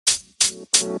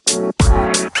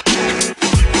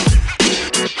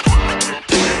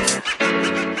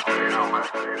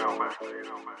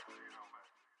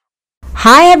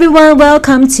Hi everyone,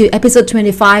 welcome to episode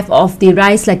 25 of the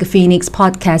Rise Like a Phoenix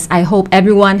podcast. I hope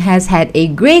everyone has had a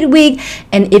great week,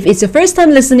 and if it's your first time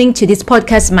listening to this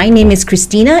podcast, my name is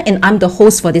Christina and I'm the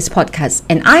host for this podcast.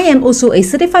 And I am also a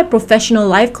certified professional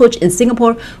life coach in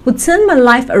Singapore who turned my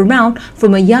life around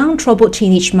from a young troubled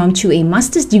teenage mom to a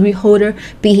master's degree holder,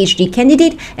 PhD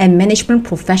candidate and management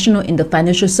professional in the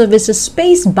financial services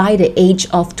space by the age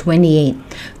of 28.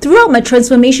 Throughout my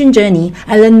transformation journey,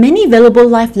 I learned many valuable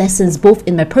life lessons both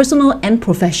in my personal and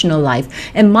professional life.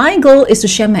 And my goal is to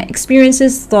share my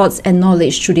experiences, thoughts, and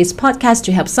knowledge through this podcast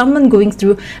to help someone going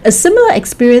through a similar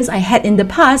experience I had in the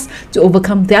past to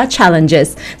overcome their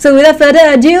challenges. So without further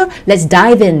ado, let's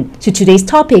dive in to today's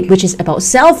topic, which is about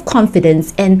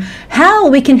self-confidence and how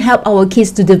we can help our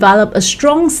kids to develop a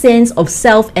strong sense of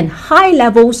self and high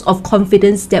levels of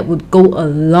confidence that would go a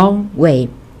long way.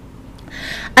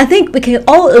 I think we can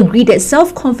all agree that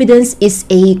self-confidence is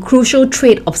a crucial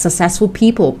trait of successful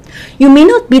people. You may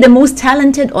not be the most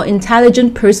talented or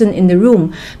intelligent person in the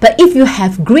room, but if you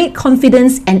have great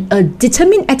confidence and a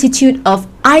determined attitude of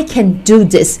I can do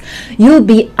this, you'll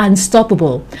be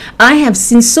unstoppable. I have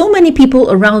seen so many people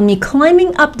around me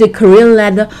climbing up the career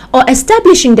ladder or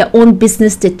establishing their own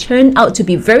business that turned out to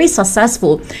be very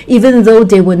successful, even though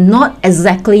they were not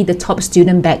exactly the top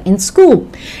student back in school.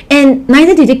 And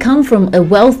neither did they come from a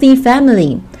wealthy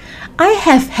family. I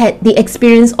have had the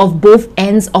experience of both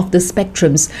ends of the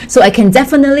spectrums, so I can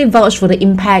definitely vouch for the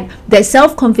impact that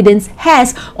self-confidence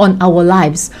has on our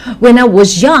lives. When I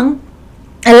was young,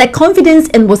 I lacked confidence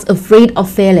and was afraid of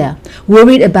failure,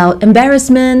 worried about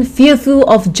embarrassment, fearful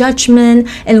of judgment,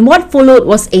 and what followed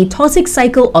was a toxic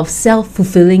cycle of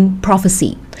self-fulfilling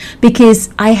prophecy. Because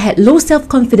I had low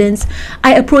self-confidence,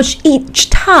 I approached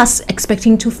each task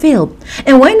expecting to fail.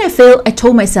 And when I failed, I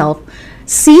told myself,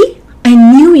 see, I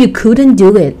knew you couldn't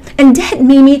do it. And that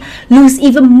made me lose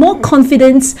even more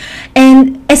confidence.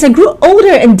 And as I grew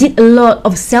older and did a lot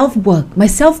of self-work, my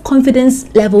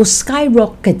self-confidence level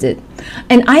skyrocketed.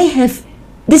 And I have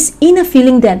this inner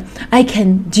feeling that I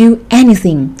can do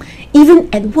anything.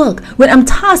 Even at work, when I'm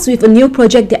tasked with a new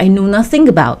project that I know nothing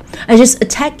about, I just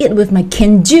attack it with my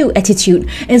can-do attitude,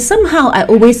 and somehow I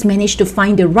always manage to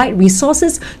find the right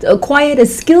resources to acquire the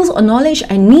skills or knowledge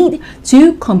I need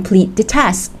to complete the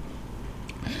task.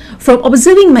 From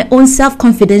observing my own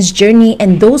self-confidence journey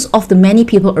and those of the many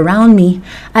people around me,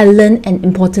 I learned an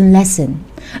important lesson.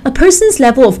 A person's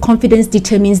level of confidence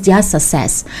determines their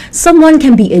success. Someone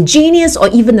can be a genius or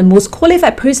even the most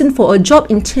qualified person for a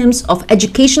job in terms of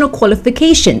educational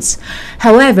qualifications.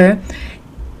 However,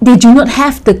 they do not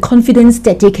have the confidence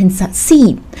that they can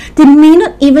succeed. They may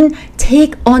not even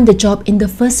take on the job in the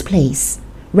first place,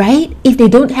 right? If they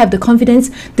don't have the confidence,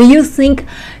 do you think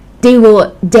they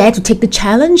will dare to take the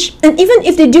challenge? And even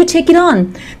if they do take it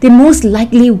on, they most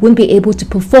likely won't be able to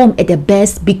perform at their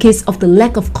best because of the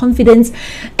lack of confidence.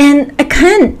 And I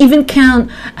can't even count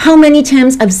how many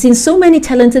times I've seen so many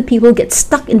talented people get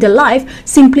stuck in their life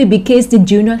simply because they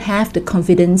do not have the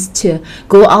confidence to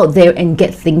go out there and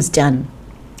get things done.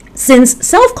 Since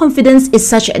self-confidence is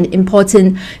such an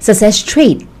important success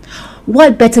trait,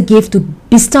 what better gift to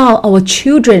bestow our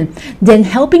children than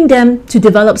helping them to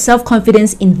develop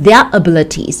self-confidence in their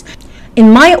abilities?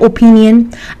 In my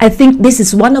opinion, I think this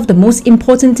is one of the most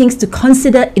important things to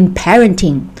consider in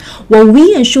parenting. While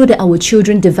we ensure that our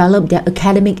children develop their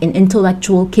academic and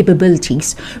intellectual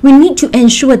capabilities, we need to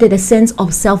ensure that a sense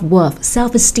of self-worth,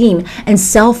 self-esteem, and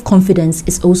self-confidence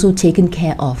is also taken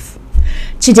care of.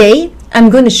 Today, I'm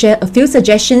going to share a few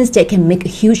suggestions that can make a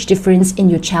huge difference in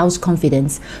your child's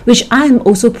confidence, which I am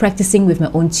also practicing with my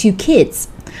own 2 kids.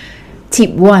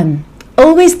 Tip 1.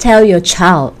 Always tell your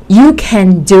child, you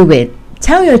can do it.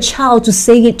 Tell your child to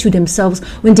say it to themselves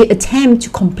when they attempt to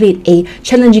complete a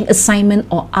challenging assignment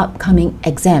or upcoming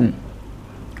exam.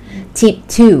 Tip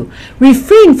 2.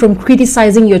 Refrain from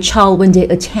criticizing your child when they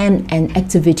attempt an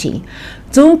activity.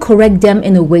 Don't correct them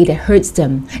in a way that hurts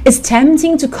them. It's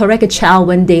tempting to correct a child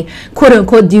when they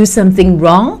quote-unquote do something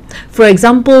wrong. For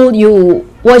example, you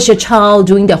watch your child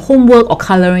doing their homework or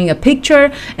coloring a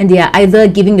picture and they are either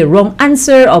giving the wrong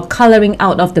answer or coloring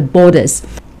out of the borders.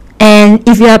 And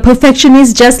if you are a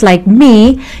perfectionist just like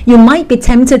me, you might be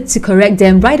tempted to correct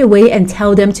them right away and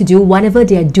tell them to do whatever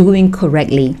they are doing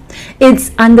correctly.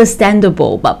 It's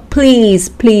understandable, but please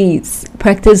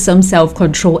practice some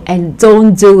self-control and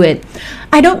don't do it.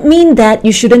 I don't mean that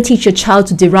you shouldn't teach your child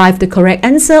to derive the correct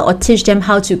answer or teach them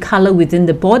how to color within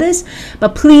the borders,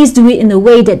 but please do it in a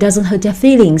way that doesn't hurt their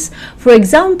feelings. For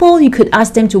example, you could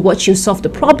ask them to watch you solve the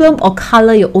problem or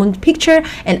color your own picture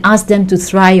and ask them to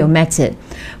try your method.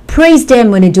 Praise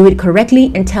them when they do it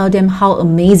correctly and tell them how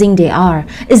amazing they are.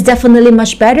 It's definitely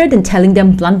much better than telling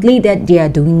them bluntly that they are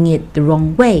doing it the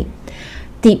wrong way.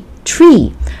 Tip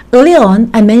 3. Earlier on,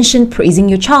 I mentioned praising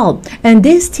your child, and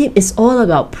this tip is all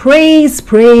about praise,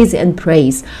 and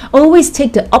praise. Always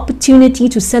take the opportunity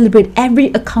to celebrate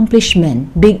every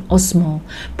accomplishment, big or small.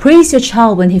 Praise your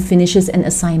child when he finishes an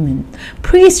assignment.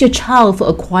 Praise your child for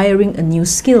acquiring a new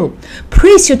skill.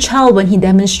 Praise your child when he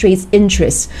demonstrates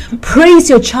interest. Praise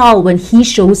your child when he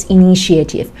shows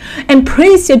initiative. And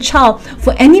praise your child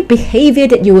for any behavior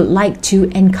that you would like to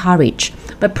encourage.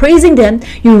 By praising them,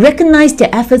 you recognize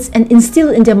their efforts and instill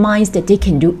in their minds that they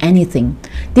can do anything.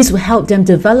 This will help them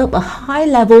develop a high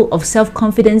level of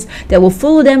self-confidence that will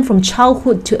follow them from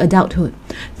childhood to adulthood.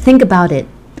 Think about it.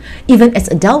 Even as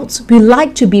adults, we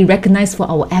like to be recognized for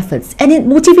our efforts, and it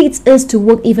motivates us to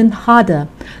work even harder,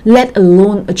 let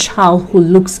alone a child who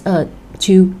looks up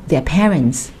to their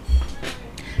parents.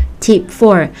 Tip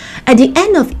 4. At the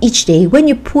end of each day, when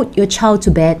you put your child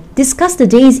to bed, discuss the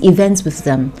day's events with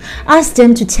them. Ask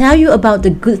them to tell you about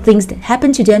the good things that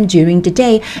happened to them during the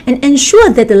day, and ensure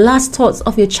that the last thoughts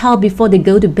of your child before they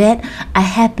go to bed are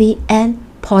happy and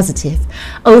positive.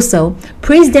 Also,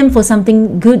 praise them for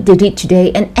something good they did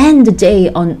today and end the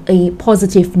day on a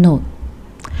positive note.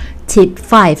 Tip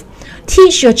 5.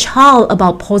 Teach your child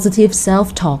about positive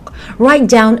self-talk. Write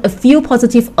down a few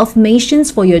positive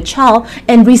affirmations for your child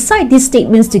and recite these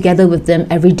statements together with them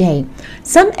every day.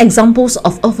 Some examples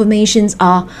of affirmations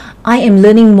are: I am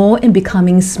learning more and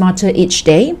becoming smarter each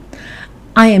day.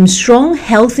 I am strong,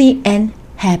 healthy, and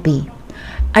happy.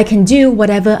 I can do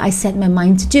whatever I set my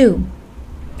mind to do.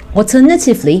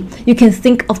 Alternatively, you can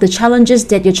think of the challenges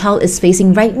that your child is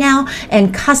facing right now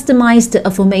and customize the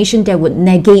affirmation that would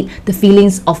negate the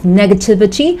feelings of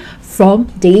negativity from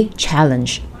the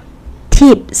challenge.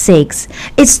 Tip 6.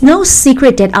 It's no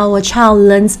secret that our child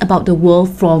learns about the world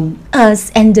from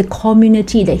us and the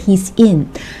community that he's in,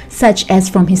 such as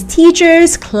from his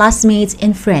teachers, classmates,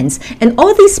 and friends. And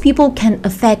all these people can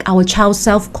affect our child's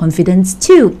self-confidence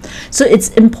too. So it's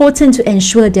important to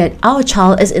ensure that our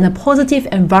child is in a positive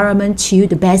environment to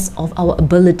the best of our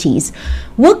abilities.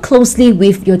 Work closely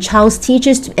with your child's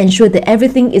teachers to ensure that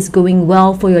everything is going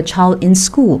well for your child in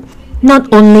school,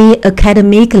 not only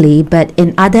academically, but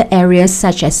in other areas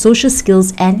such as social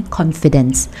skills and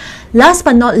confidence. Last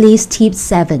but not least, tip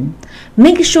 7.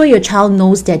 Make sure your child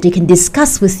knows that they can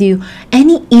discuss with you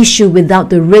any issue without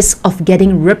the risk of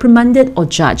getting reprimanded or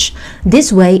judged.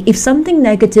 This way, if something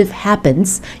negative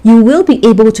happens, you will be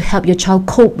able to help your child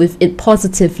cope with it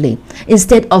positively,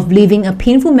 instead of leaving a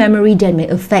painful memory that may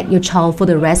affect your child for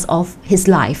the rest of his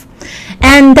life.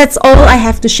 And that's all I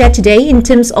have to share today in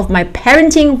terms of my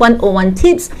Parenting 101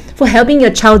 tips for helping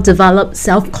your child develop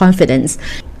self-confidence.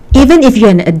 Even if you're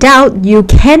an adult, you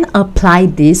can apply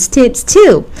these tips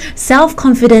too.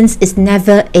 Self-confidence is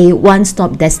never a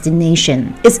one-stop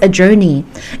destination. It's a journey.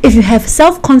 If you have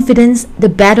self-confidence, the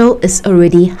battle is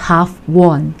already half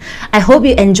won. I hope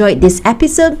you enjoyed this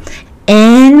episode,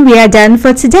 and we are done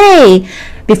for today.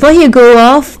 Before you go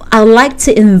off, I'd like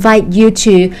to invite you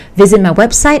to visit my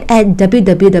website at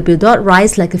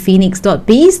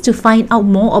www.riselikeaphoenix.biz to find out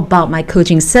more about my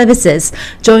coaching services.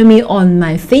 Join me on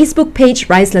my Facebook page,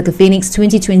 Rise Like a Phoenix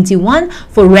 2021,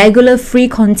 for regular free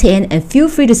content, and feel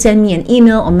free to send me an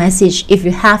email or message if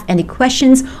you have any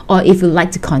questions or if you'd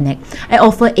like to connect. I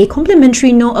offer a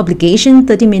complimentary, no obligation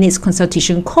 30 minutes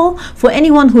consultation call for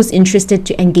anyone who's interested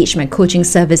to engage my coaching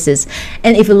services.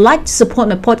 And if you'd like to support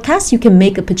my podcast, you can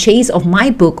make a purchase of my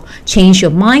book, Change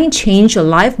Your Mind, Change Your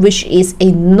Life, which is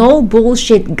a no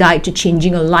bullshit guide to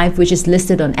changing your life, which is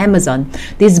listed on Amazon.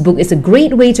 This book is a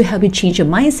great way to help you change your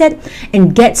mindset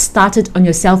and get started on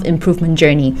your self-improvement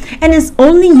journey. And it's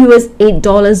only US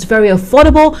 $8, very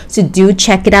affordable, so do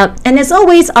check it out. And as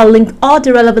always, I'll link all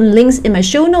the relevant links in my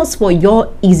show notes for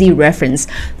your easy reference.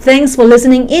 Thanks for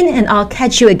listening in, and I'll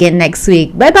catch you again next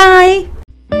week. Bye bye.